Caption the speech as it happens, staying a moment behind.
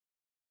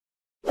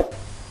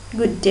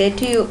Good day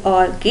to you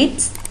all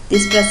kids.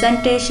 This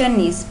presentation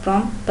is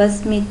from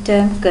first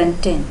midterm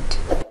content.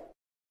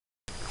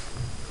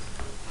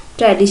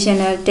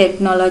 Traditional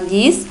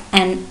technologies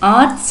and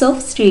arts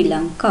of Sri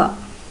Lanka.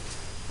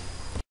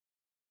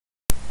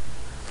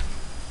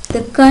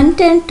 The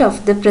content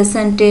of the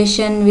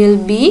presentation will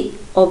be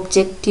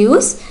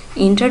objectives,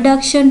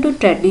 introduction to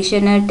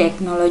traditional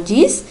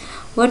technologies,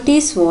 what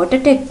is water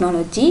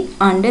technology.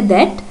 Under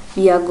that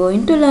we are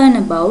going to learn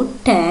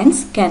about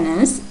tanks,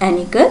 canals,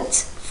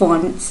 aqueducts,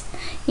 fonts,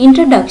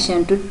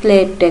 introduction to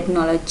clay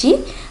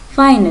technology,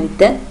 finally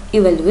the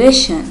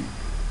evaluation.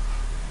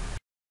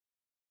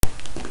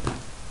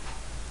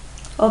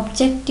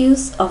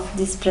 Objectives of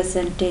this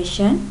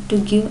presentation: to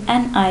give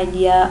an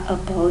idea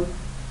about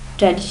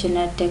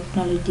traditional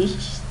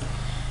technologies,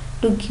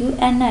 to give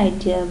an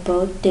idea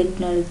about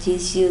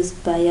technologies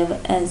used by our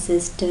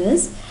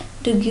ancestors,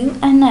 to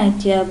give an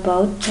idea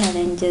about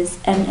challenges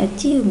and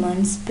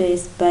achievements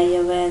faced by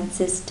our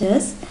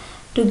ancestors,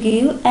 to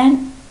give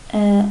an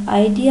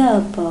idea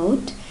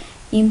about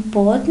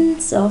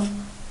importance of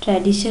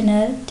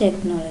traditional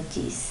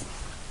technologies.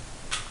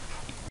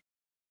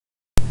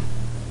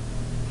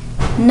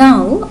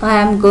 Now I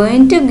am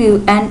going to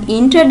give an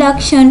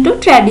introduction to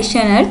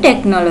traditional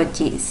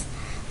technologies.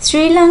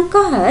 Sri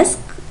Lanka has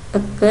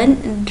a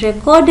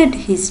recorded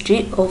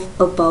history of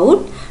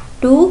about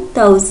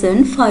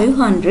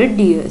 2500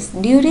 years.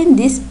 During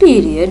this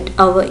period,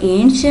 our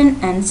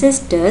ancient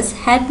ancestors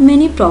had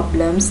many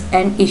problems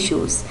and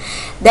issues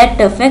that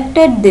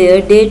affected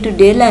their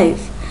day-to-day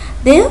life.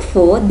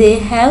 Therefore, they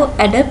have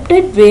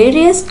adopted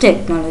various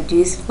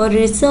technologies for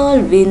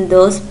resolving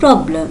those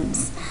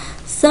problems.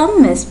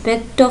 Some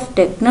aspects of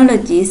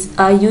technologies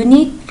are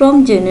unique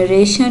from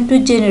generation to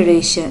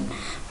generation.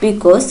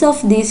 Because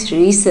of these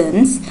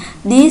reasons,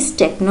 these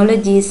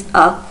technologies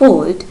are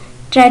called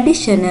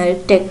traditional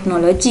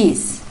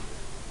technologies.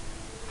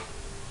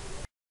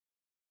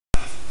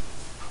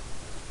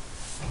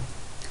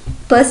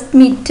 First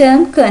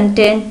midterm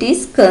content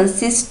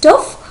consists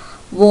of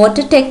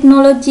water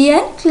technology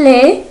and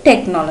clay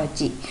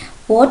technology.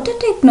 Water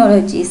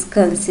technologies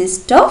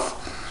consist of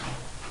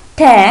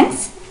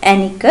tanks,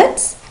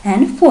 aqueducts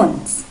and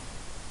fonts.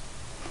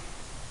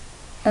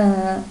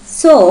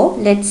 So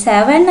let's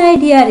have an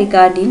idea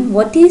regarding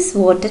what is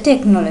water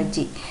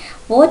technology.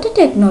 Water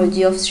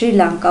technology of Sri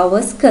Lanka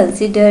was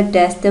considered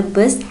as the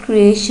best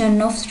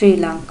creation of Sri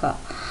Lanka.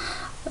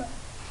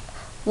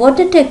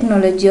 Water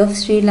technology of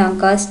Sri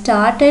Lanka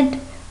started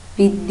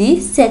with the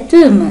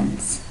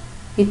settlements.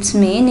 It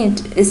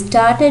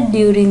started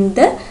during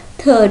the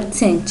 3rd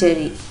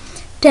century.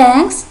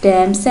 Tanks,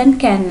 dams and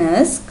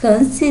canals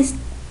consist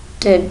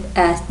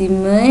as the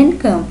main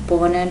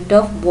component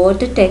of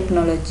water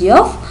technology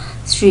of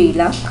Sri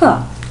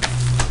Lanka.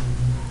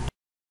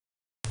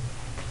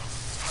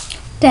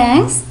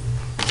 Tanks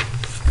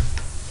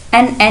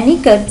and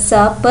aqueducts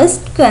are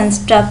first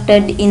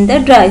constructed in the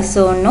dry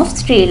zone of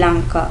Sri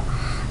Lanka.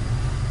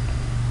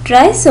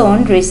 Dry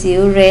zone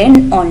receive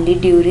rain only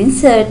during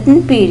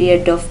certain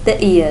period of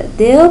the year.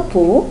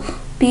 Therefore,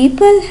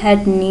 people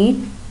had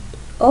need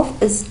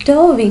of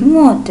storing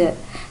water.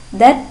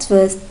 That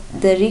was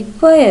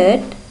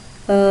required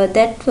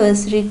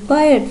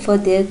for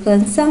their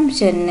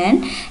consumption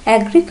and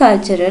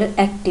agricultural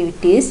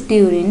activities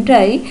during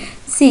dry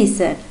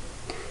season.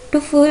 To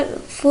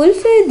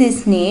fulfill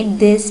this need,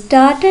 they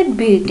started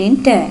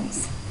building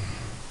tanks.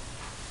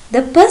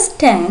 The first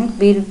tank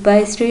built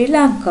by Sri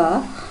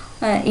Lanka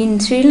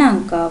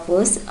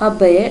was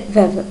Abaya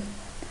Well,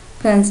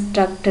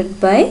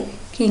 constructed by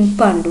King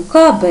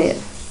Panduka Abaya.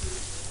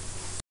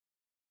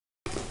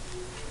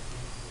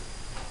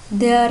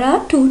 There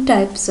are two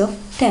types of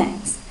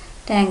tanks.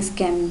 Tanks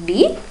can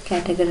be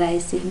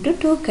categorized into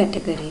two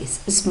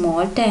categories: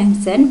 small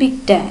tanks and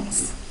big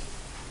tanks.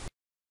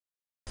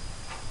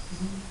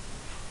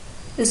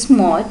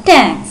 Small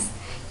tanks.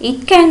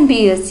 It can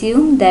be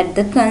assumed that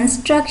the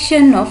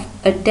construction of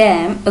a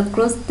dam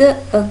across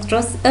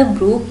a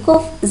brook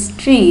of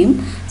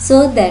stream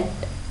so that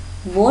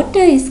water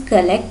is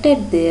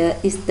collected there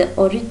is the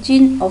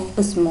origin of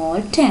a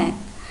small tank.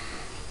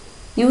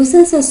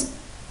 Uses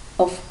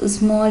of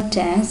small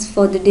tanks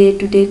for the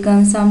day-to-day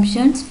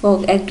consumptions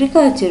for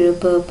agricultural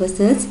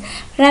purposes,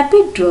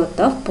 rapid growth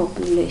of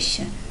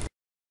population.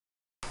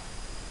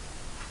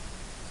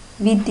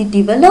 With the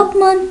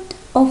development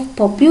of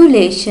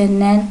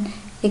population and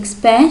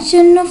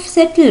expansion of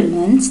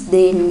settlements,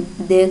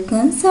 their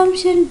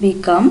consumption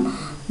become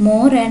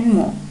more and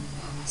more.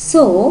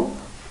 So,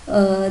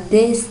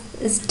 they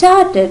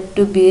started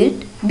to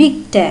build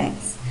big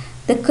tanks.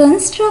 The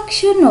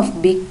construction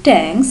of big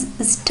tanks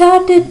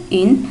started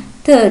in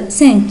 3rd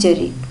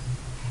century.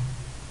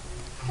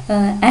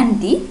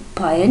 And the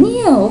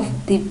pioneer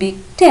of the big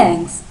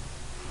tanks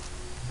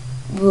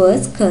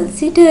was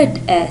considered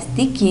as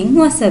the King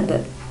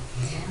Vasabha.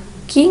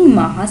 King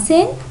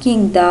Mahasen,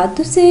 King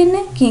Dhatusena,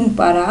 King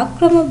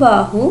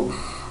Parakramabahu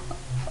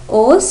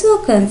also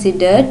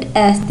considered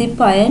as the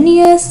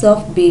pioneers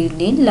of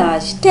building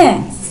large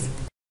tanks.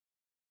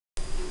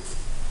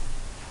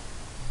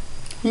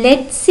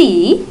 Let's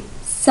see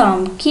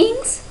some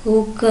kings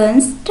who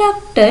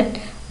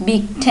constructed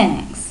big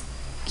tanks.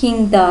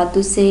 King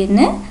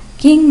Dhatusena,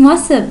 King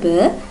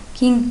Masaba,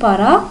 King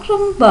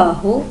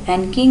Parakrambahu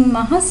and King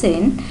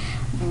Mahasen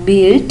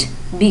built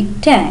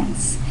big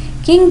tanks.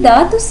 King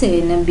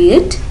Dhatusena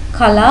built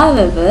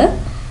Kalavawa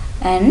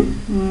and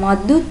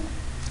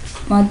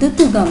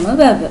Madutugama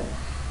Vawa.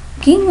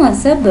 King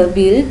Masaba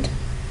built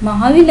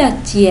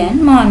Mahavilachchi and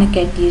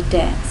Manakatiya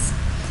tanks.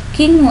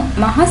 King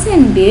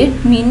Mahasen built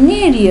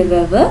Minneriya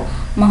Vawa,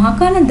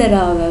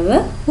 Mahakanadara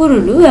Vawa,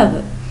 Hurulu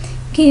Vawa.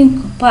 King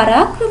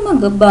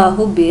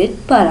Parakramabahu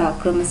built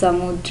Parakrama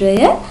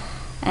Samudraya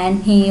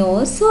and he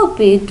also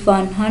built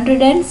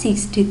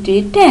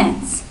 163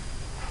 tanks.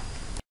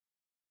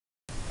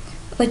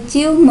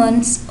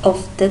 Achievements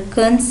of the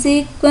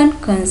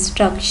consequent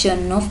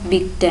construction of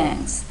big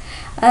tanks.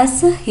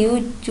 As a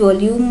huge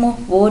volume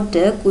of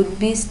water could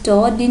be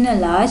stored in a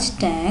large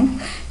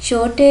tank,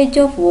 shortage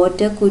of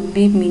water could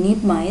be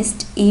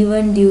minimized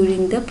even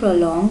during the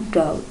prolonged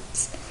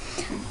droughts.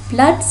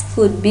 Floods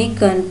could be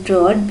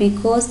controlled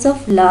because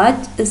of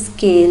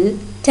large-scale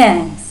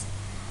tanks.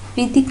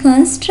 With the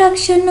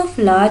construction of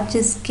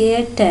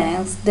large-scale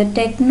tanks, the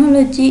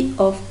technology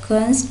of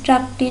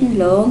constructing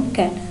long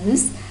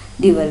canals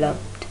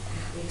developed.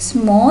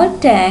 Small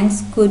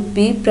tanks could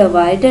be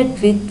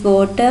provided with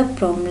water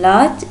from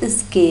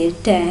large-scale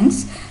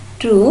tanks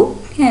through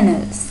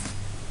canals.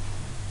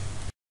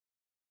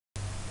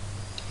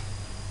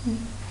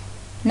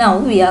 Now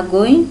we are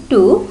going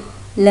to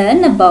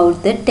learn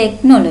about the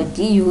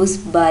technology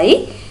used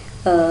by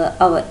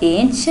our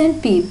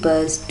ancient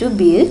peoples to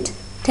build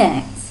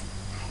tanks.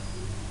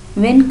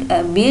 When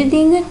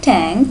building a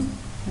tank,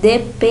 they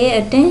pay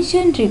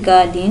attention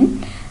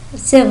regarding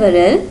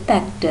several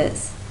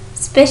factors.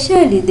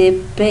 Especially they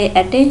pay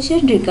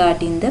attention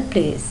regarding the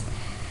place,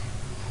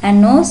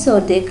 and also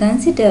they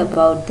consider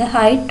about the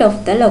height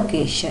of the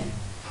location.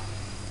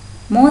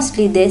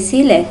 Mostly they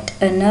select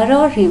a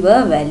narrow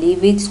river valley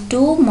with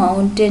two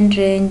mountain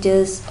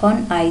ranges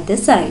on either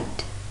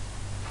side.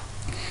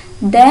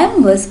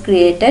 Dam was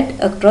created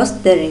across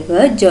the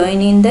river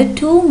joining the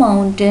two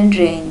mountain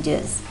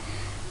ranges.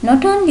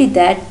 Not only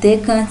that, they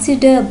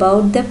consider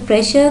about the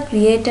pressure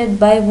created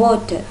by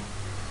water.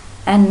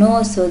 And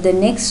also the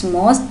next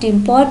most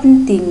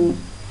important thing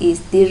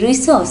is the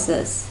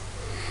resources.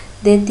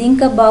 They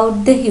think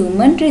about the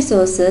human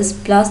resources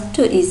plus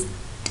twist.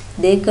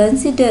 They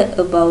consider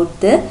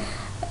about the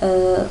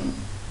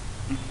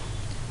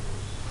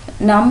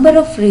number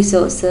of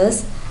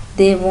resources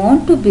they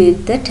want to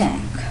build the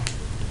tank.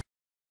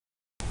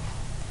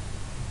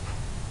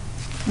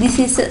 This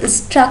is a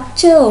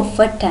structure of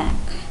a tank,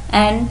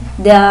 and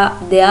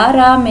there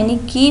are many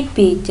key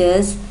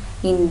features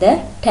in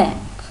the tank.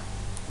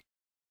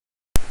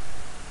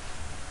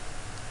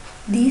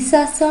 These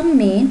are some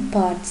main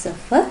parts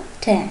of a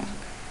tank.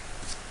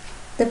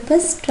 The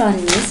first one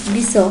is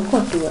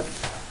Bisokotua.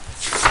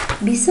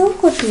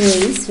 Bisokotua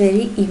is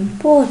very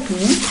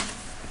important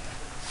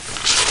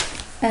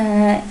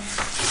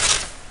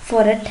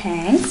for a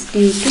tank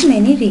due to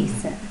many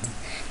reasons.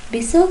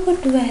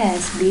 Bisokotua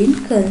has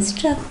been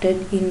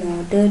constructed in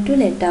order to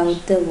let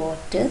out the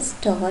water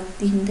stored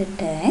in the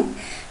tank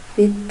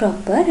with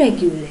proper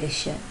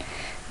regulation.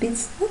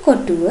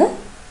 Bisokotua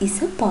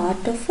is a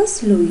part of a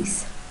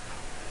sluice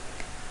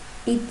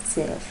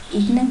itself.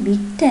 In a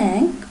big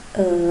tank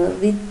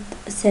with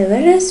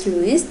several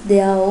sluices,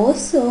 there are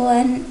also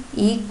an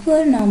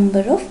equal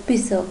number of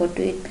Bisokotua.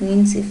 It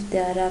means if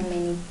there are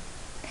many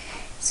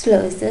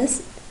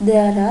sluices,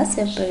 there are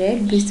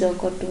separate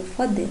Bisokotua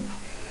for them.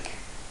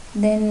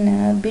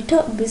 Then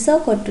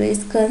Bisokotua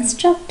is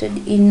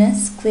constructed in a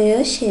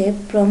square shape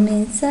from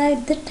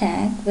inside the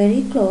tank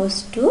very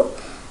close to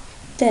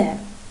dam.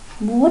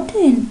 Water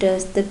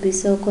enters the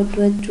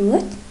Bisokotua through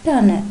a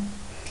tunnel.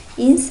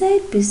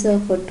 Inside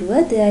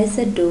Bisokotua there is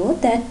a door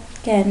that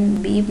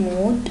can be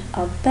moved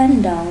up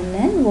and down,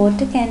 and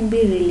water can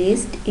be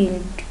released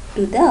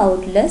into the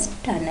outlet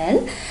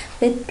tunnel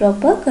with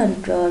proper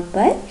control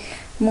by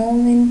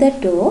moving the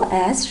door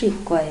as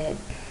required.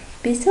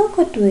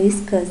 Bisokotua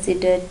is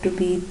considered to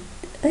be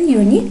a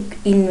unique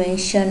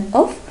invention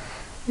of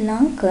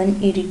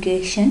Lankan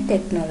irrigation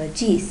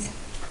technologies.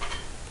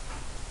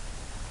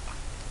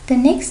 The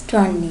next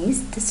one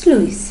is the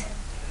sluice.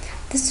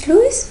 The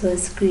sluice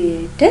was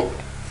created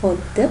for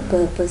the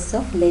purpose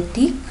of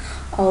letting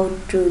out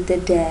through the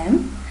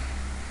dam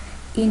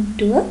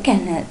into a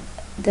canal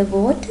the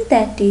water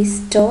that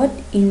is stored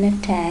in a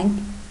tank,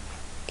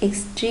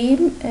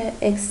 exerting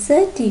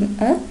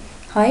a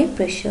high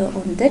pressure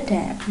on the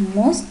dam.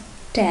 Most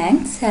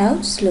tanks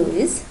have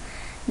sluice,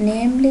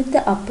 namely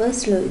the upper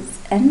sluice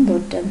and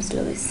bottom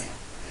sluice.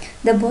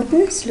 The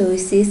bottom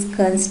sluice is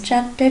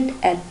constructed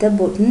at the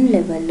bottom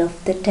level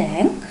of the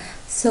tank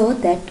so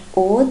that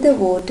all the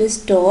water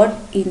stored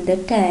in the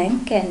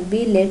tank can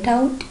be let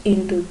out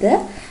into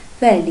the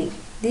valley.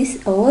 This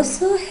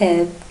also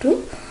helps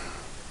to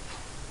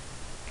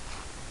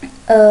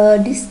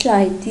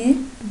dislodge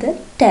the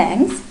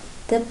tanks.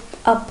 The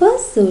upper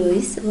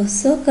sluice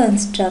also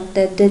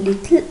constructed a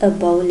little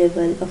above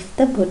level of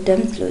the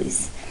bottom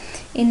sluice.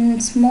 In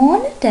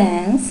smaller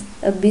tanks,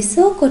 a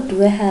biscuit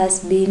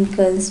has been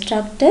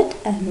constructed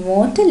and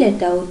water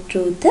let out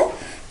through the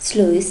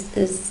sluice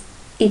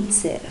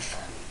itself.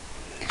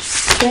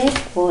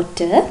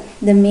 Breakwater.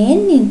 The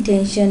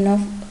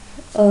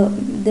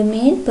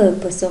main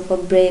purpose of a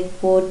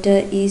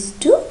breakwater is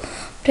to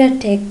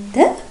protect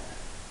the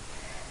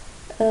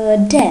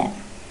dam.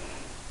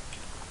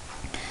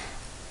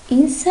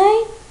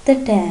 Inside the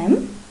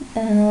dam,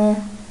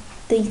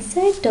 the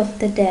inside of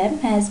the dam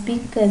has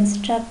been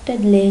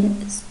constructed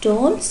laying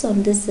stones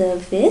on the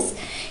surface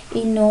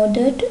in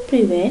order to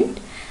prevent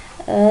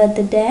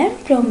the dam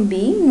from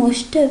being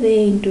washed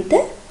away into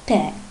the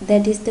tank.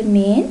 That is the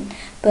main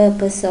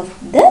purpose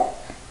of the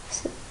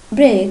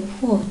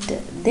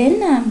breakwater.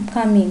 Then I am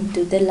coming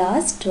to the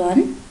last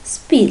one,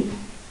 spill.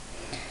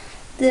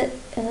 The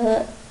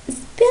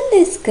spill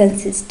is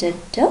consisted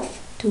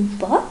of two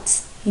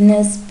parts,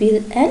 inner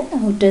spill and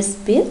outer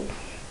spill.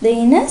 The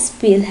inner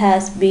spill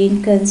has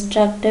been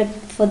constructed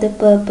for the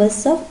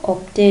purpose of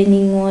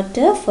obtaining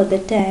water for the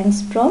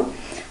tanks from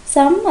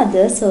some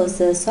other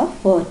sources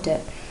of water.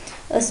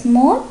 A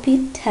small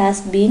pit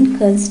has been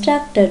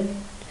constructed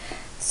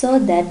so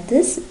that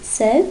this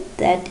self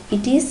that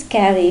it is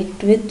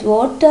carried with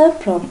water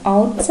from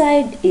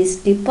outside is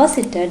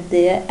deposited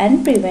there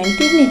and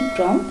preventing it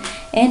from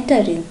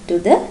entering to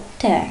the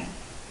tank.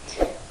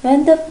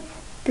 When the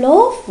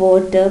flow of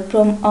water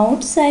from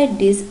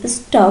outside is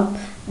stopped,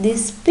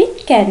 this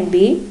pit can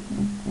be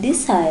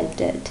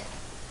desilted.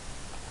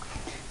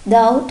 The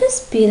outer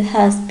spill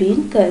has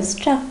been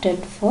constructed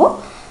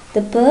for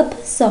the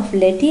purpose of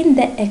letting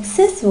the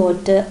excess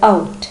water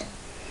out.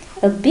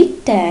 A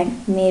big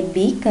tank may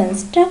be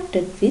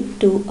constructed with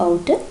two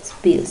outer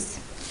spills.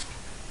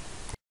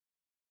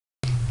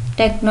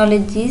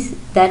 Technologies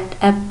that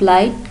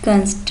applied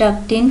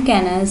constructing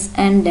canals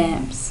and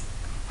dams.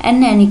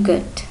 An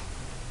anicut.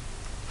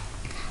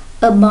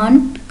 A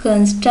bund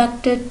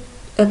constructed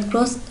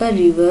across a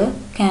river,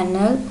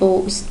 canal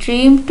or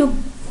stream to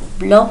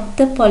block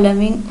the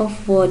following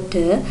of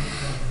water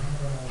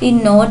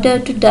in order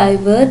to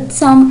divert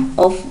some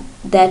of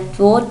that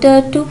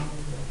water to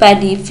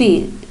paddy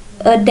field.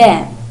 A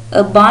dam,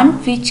 a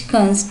bund which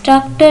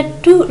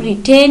constructed to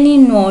retain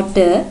in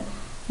water.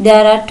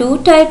 There are two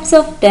types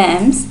of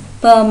dams,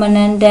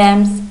 permanent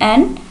dams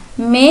and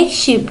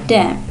makeshift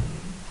dam.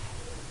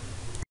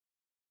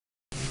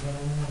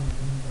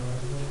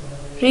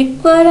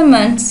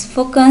 Requirements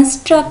for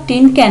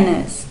constructing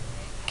canals.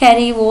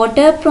 Carry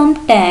water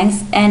from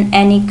tanks and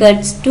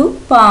anicuts to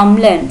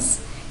farmlands.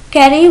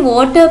 Carry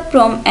water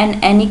from an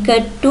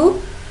anicut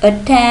to a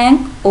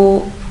tank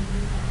or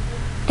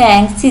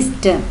tank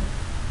system.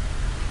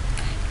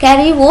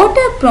 Carry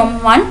water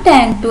from one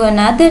tank to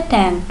another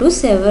tank to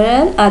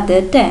several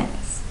other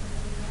tanks.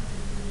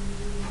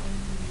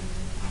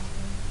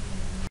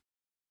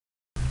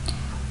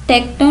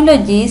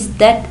 Technologies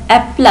that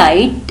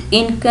applied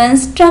in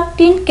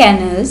constructing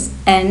canals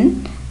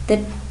and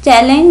the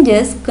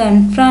challenges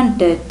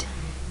confronted.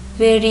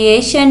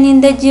 Variation in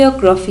the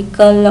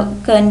geographical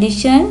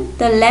condition.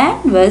 The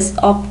land was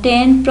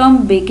obtained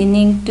from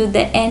beginning to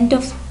the end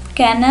of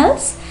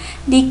canals,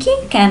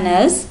 digging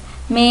canals,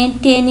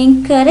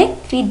 maintaining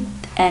correct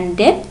width and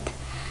depth,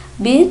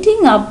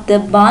 building up the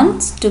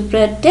bunds to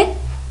protect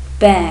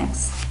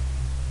banks.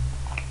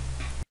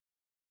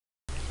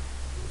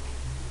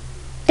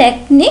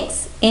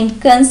 Techniques in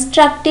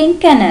constructing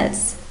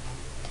canals.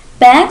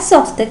 Banks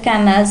of the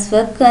canals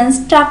were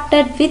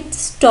constructed with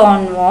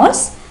stone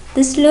walls.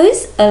 The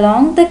sluices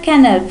along the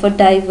canal for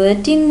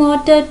diverting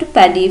water to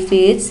paddy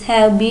fields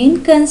have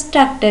been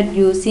constructed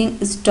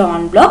using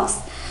stone blocks.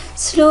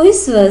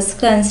 Sluice was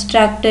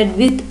constructed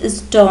with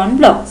stone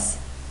blocks.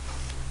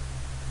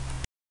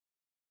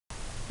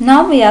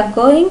 Now we are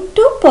going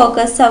to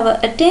focus our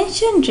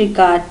attention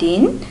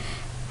regarding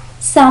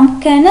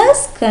some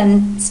canals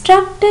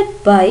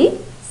constructed by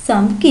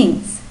some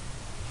kings.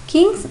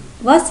 King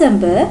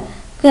Vasambar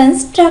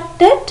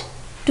constructed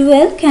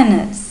 12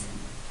 canals.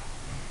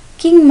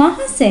 King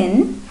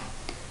Mahasen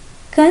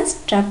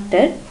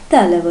constructed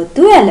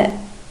Talavatu Ala.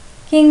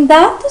 King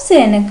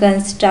Dhatusena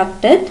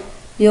constructed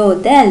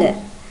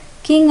Yodala.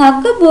 King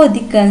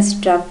Agabodhi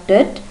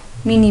constructed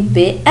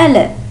Minipe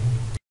Ala.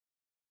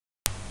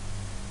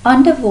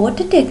 Under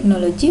water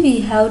technology, we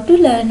have to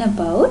learn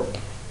about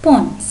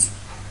ponds.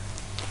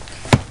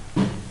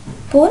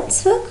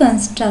 Ponds were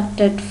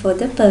constructed for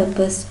the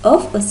purpose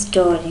of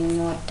storing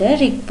water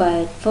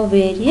required for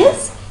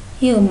various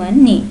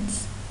human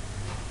needs.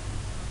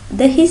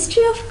 The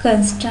history of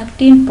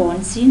constructing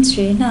ponds in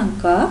Sri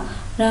Lanka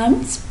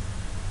runs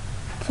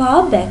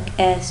far back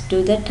as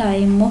to the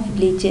time of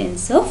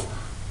legends of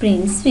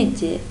Prince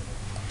Vijay.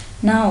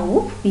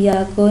 Now we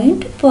are going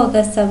to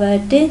focus our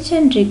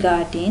attention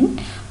regarding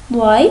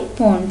why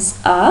ponds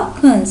are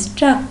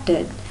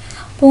constructed.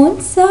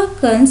 Ponds are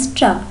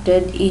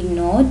constructed in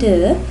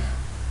order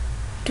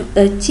to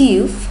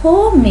achieve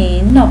four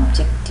main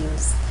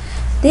objectives.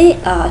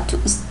 They are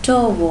to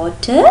store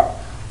water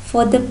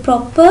for the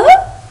proper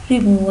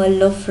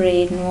removal of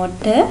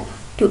rainwater,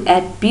 to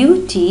add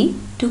beauty,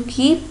 to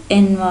keep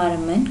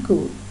environment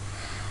cool.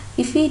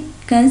 If we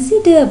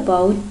consider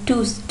about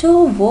to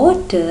store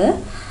water,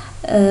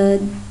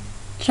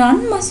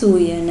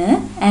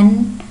 Ranmasuyana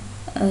and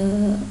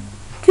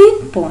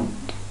Twin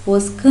Pond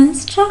was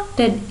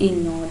constructed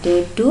in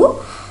order to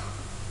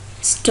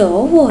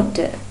store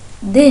water.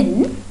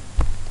 Then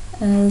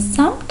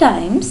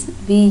sometimes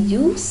we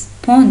use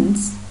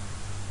ponds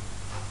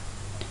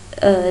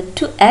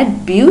to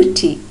add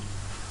beauty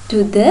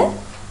to the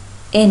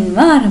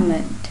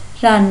environment.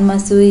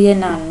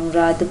 Ranmasuyana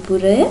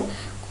Anuradhapura,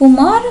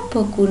 Kumara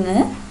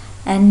Pokuna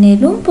and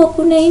Nelum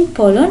Pokuna in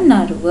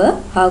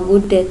Polonnaruwa are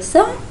good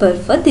example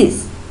for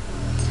this.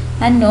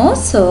 And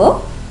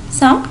also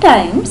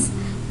sometimes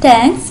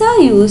tanks are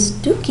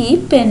used to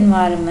keep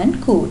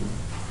environment cool.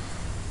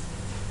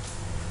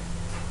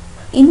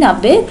 In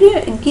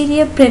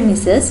Abhayagiriya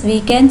premises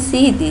we can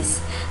see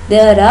this.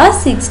 There are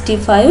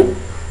 65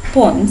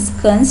 ponds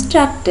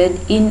constructed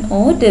in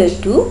order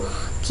to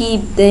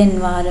keep the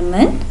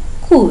environment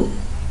cool.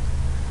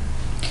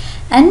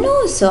 And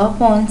also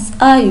ponds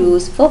are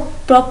used for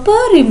proper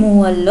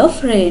removal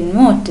of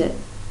rainwater.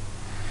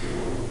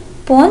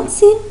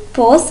 Ponds in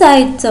 4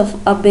 sides of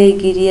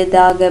Abhayagiriya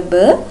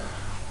Dagaba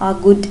are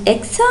good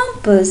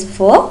examples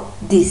for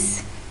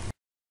this.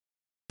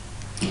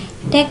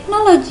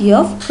 Technology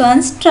of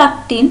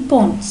constructing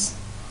ponds.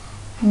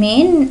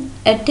 Main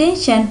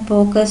attention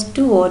focused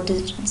to water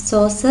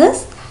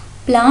sources,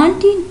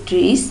 planting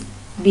trees,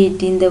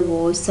 building the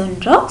walls on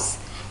rocks,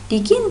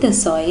 digging the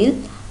soil.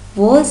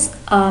 Walls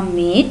are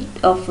made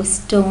of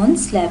stone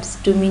slabs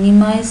to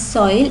minimize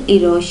soil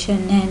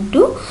erosion and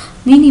to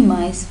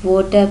minimize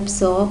water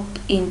absorb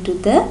into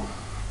the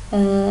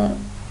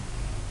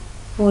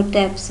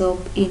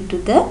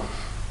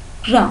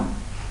ground.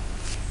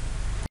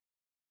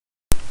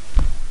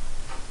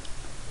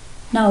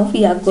 Now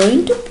we are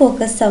going to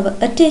focus our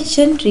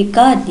attention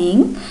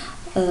regarding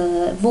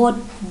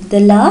the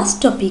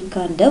last topic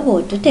under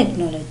water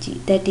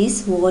technology, that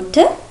is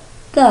water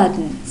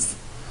gardens.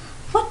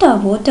 What are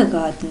water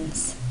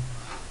gardens?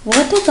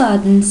 Water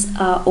gardens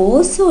are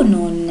also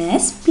known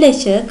as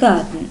pleasure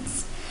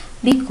gardens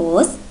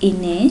because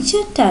in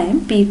ancient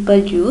time people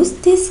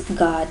used these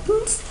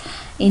gardens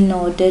in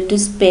order to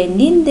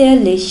spend in their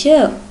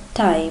leisure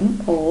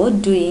time or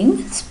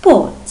doing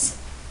sports.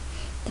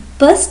 The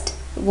first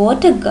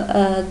water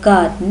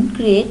garden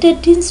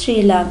created in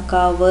Sri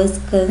Lanka was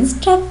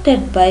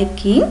constructed by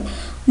King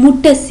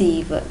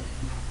Muttasiva.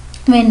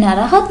 When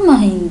Arahat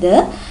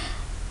Mahinda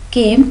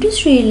came to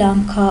Sri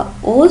Lanka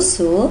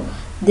also,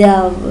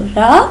 there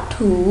were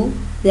two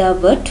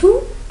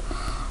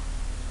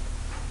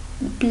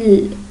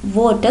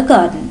water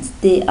gardens.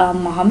 They are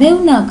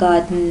Mahamevuna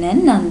Garden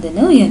and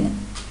Nandana Uyana.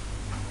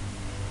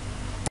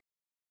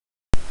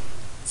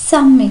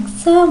 Some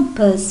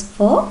examples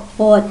for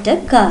water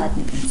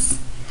gardens.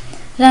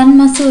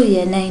 Ranmasu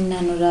Uyana in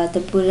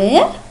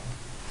Anuradhapura,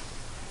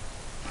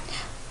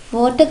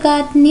 water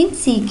garden in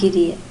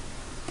Sigiriya.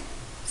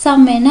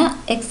 Some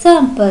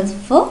examples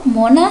for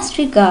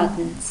monastery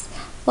gardens.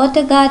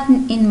 Water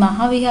garden in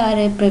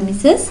Mahavihara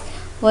premises,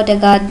 water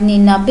garden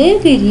in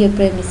Abhayagiriya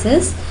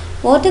premises,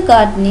 water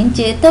garden in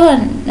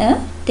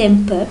Jetavana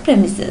temple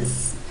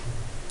premises.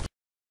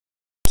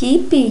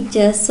 Key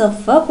features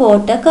of a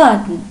water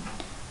garden.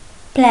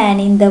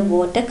 Planning the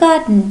water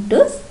garden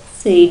to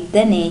suit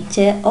the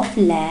nature of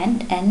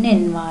land and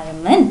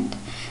environment.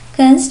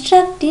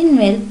 Constructing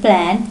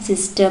well-planned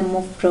system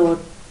of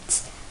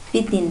roads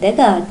within the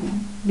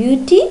garden.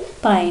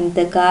 Beautifying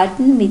the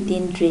garden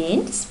within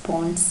drains,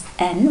 ponds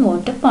and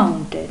water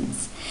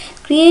fountains.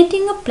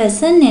 Creating a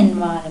pleasant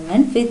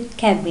environment with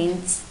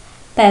cabins,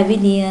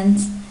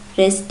 pavilions,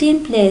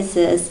 resting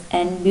places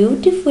and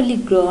beautifully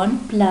grown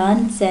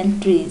plants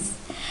and trees.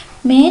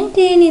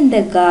 Maintaining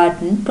the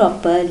garden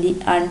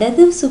properly under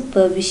the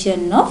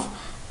supervision of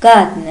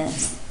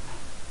gardeners.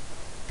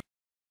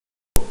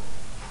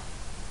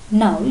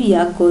 Now we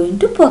are going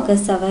to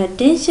focus our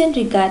attention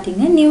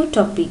regarding a new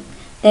topic,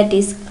 that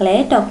is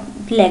clay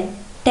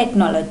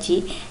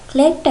technology.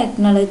 Clay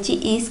technology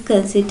is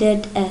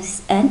considered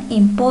as an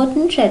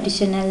important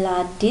traditional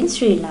art in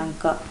Sri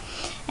Lanka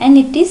and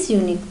it is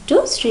unique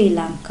to Sri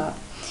Lanka.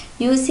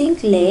 Using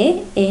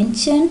clay,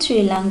 ancient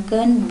Sri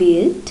Lankan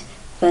built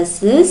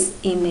vessels,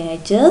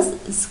 images,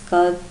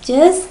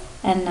 sculptures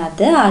and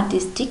other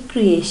artistic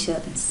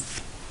creations.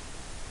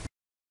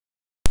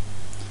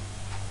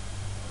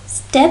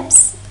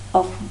 Steps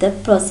of the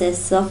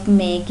process of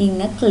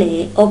making a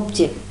clay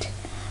object.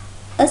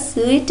 A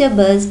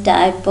suitable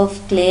type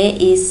of clay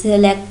is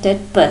selected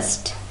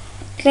first.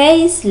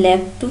 Clay is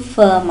left to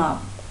firm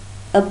up.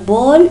 A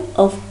ball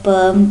of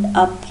firmed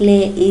up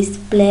clay is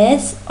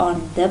placed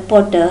on the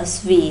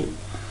potter's wheel.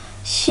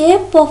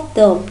 Shape of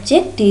the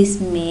object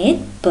is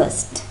made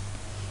first.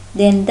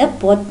 Then the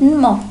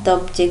bottom of the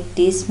object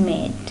is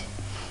made.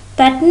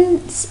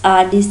 Patterns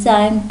are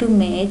designed to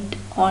made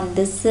on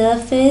the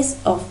surface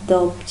of the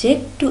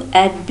object to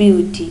add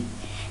beauty.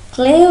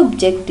 clay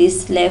object is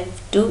left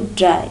to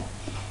dry.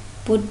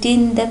 Put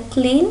in the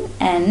clean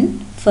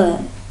and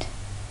fern.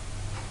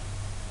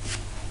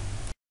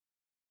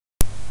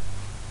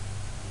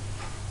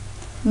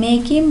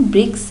 Making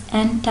bricks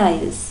and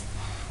tiles.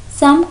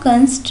 Some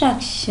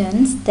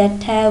constructions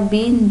that have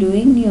been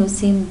doing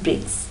using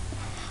bricks.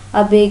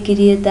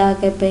 Abhayagiriya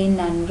දාගැබෙයින්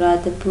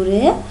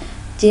අනුරාධපුරය,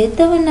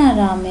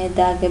 Jetavanaramaya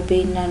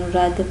දාගැබෙයින්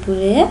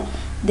අනුරාධපුරය,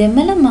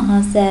 Demala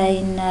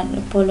මහසෑයින්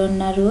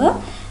Polonnaruwa,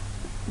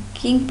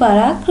 King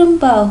Parakram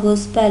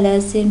Bahu's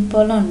palace in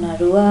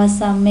Polonnaruwa are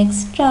some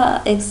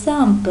extra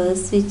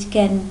examples which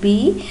can be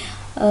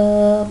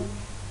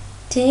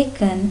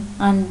taken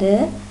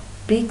under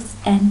bricks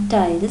and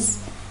tiles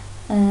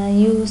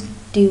used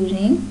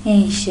during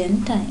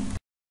ancient time.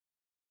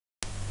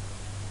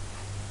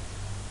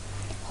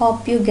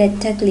 Hope you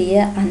get a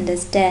clear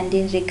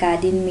understanding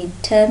regarding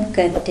midterm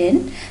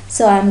content.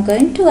 So I'm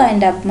going to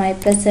wind up my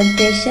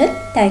presentation.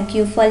 Thank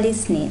you for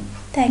listening.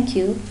 Thank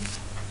you.